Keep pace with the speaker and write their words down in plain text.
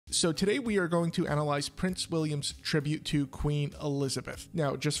So today we are going to analyze Prince William's tribute to Queen Elizabeth.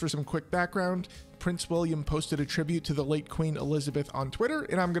 Now, just for some quick background, Prince William posted a tribute to the late Queen Elizabeth on Twitter,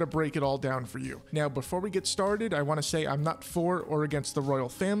 and I'm going to break it all down for you. Now, before we get started, I want to say I'm not for or against the royal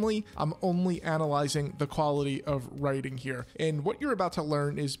family. I'm only analyzing the quality of writing here. And what you're about to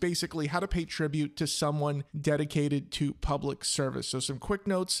learn is basically how to pay tribute to someone dedicated to public service. So some quick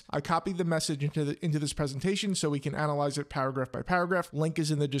notes. I copied the message into this presentation so we can analyze it paragraph by paragraph. Link is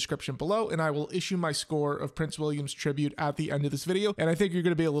in the description below, and I will issue my score of Prince William's tribute at the end of this video. And I think you're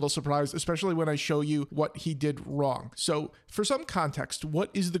going to be a little surprised, especially when I show you what he did wrong. So for some context, what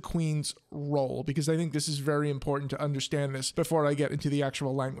is the Queen's role? Because I think this is very important to understand this before I get into the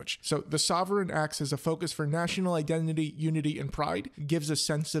actual language. So the sovereign acts as a focus for national identity, unity, and pride, gives a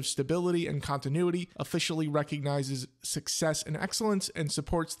sense of stability and continuity, officially recognizes success and excellence, and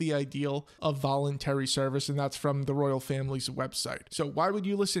supports the ideal of voluntary service. And that's from the royal family's website. So why would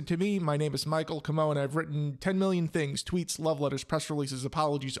you listen to me? My name is Michael Camo, and I've written 10 million things: tweets, love letters, press releases,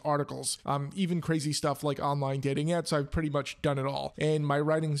 apologies, articles, even crazy stuff like online dating ads. So I've pretty much done it all. And my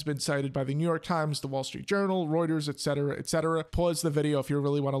writing's been cited by the New York Times, the Wall Street Journal, Reuters, etc., etc. Pause the video if you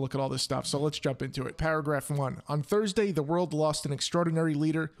really want to look at all this stuff. So let's jump into it. Paragraph 1. On Thursday, the world lost an extraordinary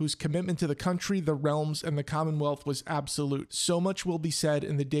leader whose commitment to the country, the realms, and the Commonwealth was absolute. So much will be said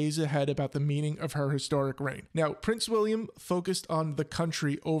in the days ahead about the meaning of her historic reign. Now, Prince William focused on the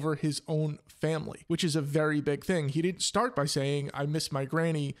country over his own family, which is a very big thing. He didn't start by saying, I miss my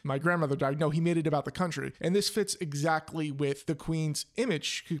granny, my grandmother died. No, he made it about the country. And this fits exactly with the Queen's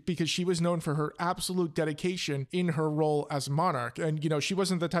image because she was known for her absolute dedication in her role as monarch. And, you know, she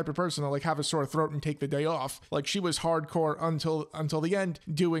wasn't the type of person to like have a sore throat and take the day off. Like, she was hardcore until the end,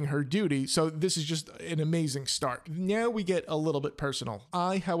 doing her duty. So this is just an amazing start. Now we get a little bit personal.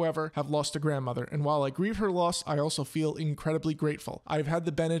 I, however, have lost a grandmother, and while I grieve her loss, I also feel incredibly grateful. I've had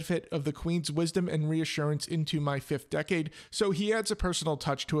the benefit of the Queen's wisdom and reassurance into my 5th decade. So he adds a personal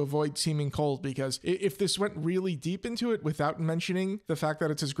touch to avoid seeming cold, because if this went really deep into it without mentioning the fact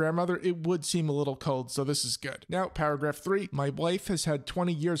that it's his grandmother, it would seem a little cold. So this is good. Now, paragraph 3. My wife has had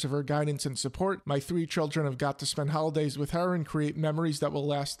 20 years of her guidance and support. My 3 children have got to spend holidays with her and create memories that will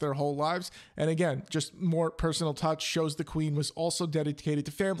last their whole lives. And again, just more personal touch, shows the Queen was also dedicated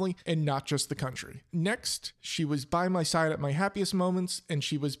to family and not just the country. Next, she was by my side at my happiest moments, and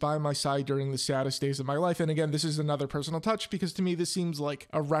she was by my side during the saddest days of my life. And again, this is another personal touch because to me, this seems like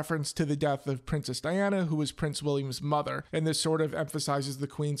a reference to the death of Princess Diana, who was Prince William's mother. And this sort of emphasizes the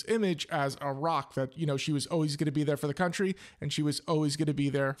Queen's image as a rock, that, you know, she was always going to be there for the country and she was always going to be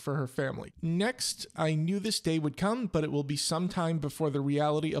there for her family. Next, I knew this day would come, but it will be some time before the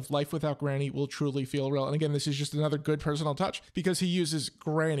reality of life without Granny will truly feel real. And again, this is just another good personal touch because he uses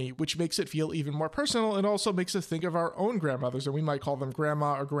Granny, which makes it feel even more personal and also makes us think of our own grandmothers, and we might call them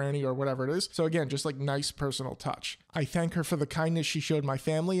grandma or granny or whatever it is. So again, just like nice personal touch. I thank her for the kindness she showed my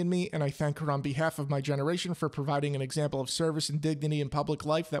family and me, and I thank her on behalf of my generation for providing an example of service and dignity in public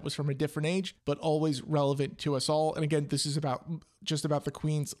life that was from a different age, but always relevant to us all. And again, this is just about the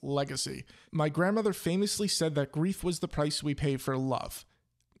Queen's legacy. My grandmother famously said that grief was the price we pay for love.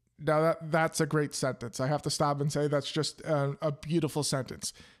 Now that's a great sentence. I have to stop and say that's just a beautiful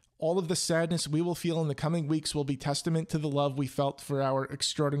sentence. All of the sadness we will feel in the coming weeks will be testament to the love we felt for our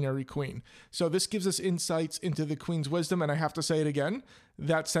extraordinary Queen. So this gives us insights into the Queen's wisdom, and I have to say it again,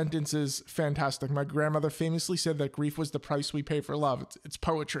 that sentence is fantastic. My grandmother famously said that grief was the price we pay for love. It's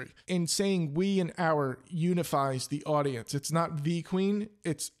poetry. In saying we and our unifies the audience. It's not the Queen,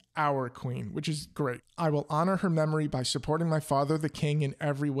 it's our Queen, which is great. I will honor her memory by supporting my father, the King, in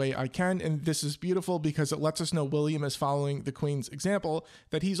every way I can. And this is beautiful because it lets us know William is following the Queen's example,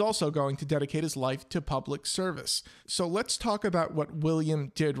 that he's also going to dedicate his life to public service. So let's talk about what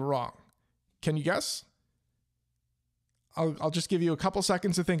William did wrong. Can you guess? I'll just give you a couple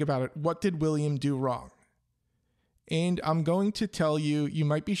seconds to think about it. What did William do wrong? And I'm going to tell you, you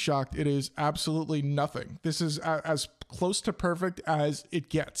might be shocked, it is absolutely nothing. This is as close to perfect as it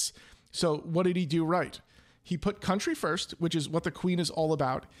gets. So what did he do right? He put country first, which is what the Queen is all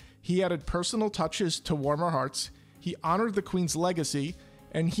about. He added personal touches to warm our hearts. He honored the Queen's legacy,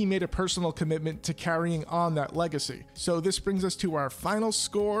 and he made a personal commitment to carrying on that legacy. So this brings us to our final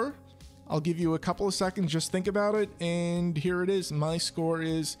score. I'll give you a couple of seconds, just think about it. And here it is. My score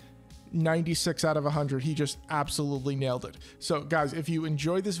is 96 out of 100. He just absolutely nailed it. So guys, if you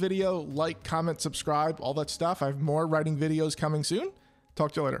enjoyed this video, like, comment, subscribe, all that stuff. I have more writing videos coming soon.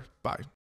 Talk to you later. Bye.